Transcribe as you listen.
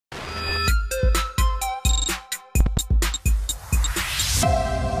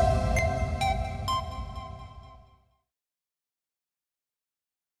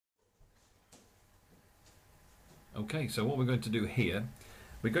Okay, so what we're going to do here,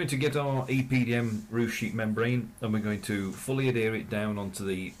 we're going to get our EPDM roof sheet membrane and we're going to fully adhere it down onto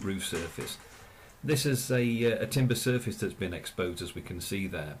the roof surface. This is a timber surface that's been exposed, as we can see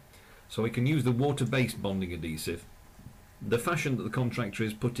there. So we can use the water-based bonding adhesive. The fashion that the contractor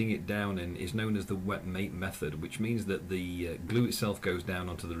is putting it down in is known as the wet mate method, which means that the glue itself goes down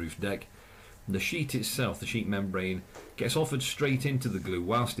onto the roof deck. The sheet itself, the sheet membrane, gets offered straight into the glue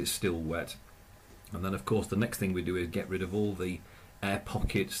whilst it's still wet. And then of course the next thing we do is get rid of all the air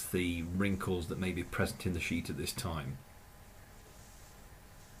pockets, the wrinkles that may be present in the sheet at this time.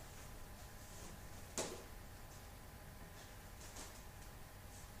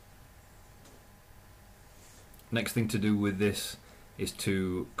 Next thing to do with this is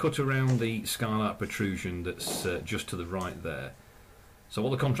to cut around the skylight protrusion that's just to the right there. So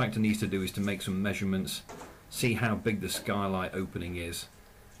what the contractor needs to do is to make some measurements, see how big the skylight opening is,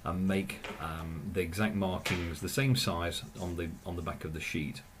 and make the exact markings the same size on the back of the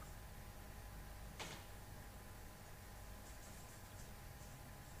sheet.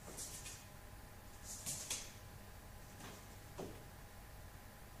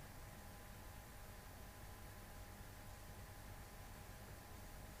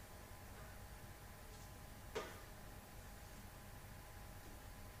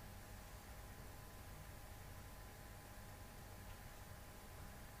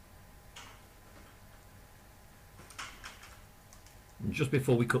 And just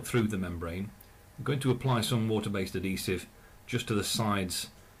before we cut through the membrane, I'm going to apply some water-based adhesive just to the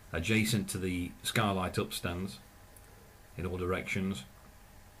sides adjacent to the skylight upstands in all directions.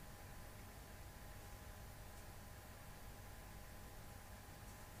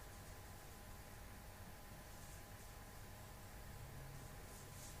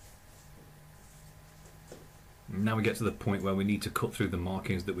 And now we get to the point where we need to cut through the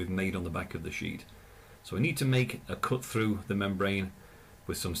markings that we've made on the back of the sheet. So we need to make a cut through the membrane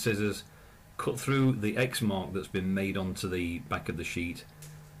with some scissors, cut through the X mark that's been made onto the back of the sheet,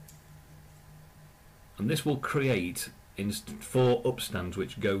 and this will create 4 upstands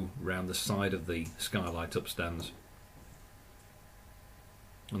which go round the side of the skylight upstands,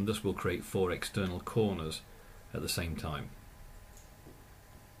 and this will create 4 external corners at the same time.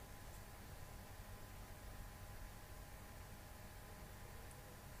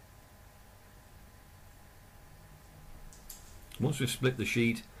 Once we've split the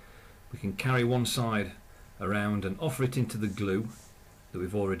sheet, we can carry one side around and offer it into the glue that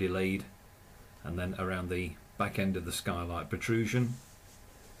we've already laid, and then around the back end of the skylight protrusion,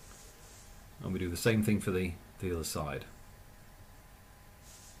 and we do the same thing for the other side.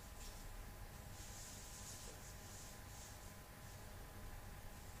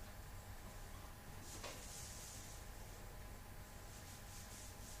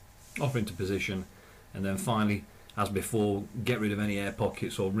 Offer into position, and then finally, as before, get rid of any air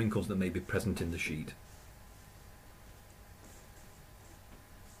pockets or wrinkles that may be present in the sheet.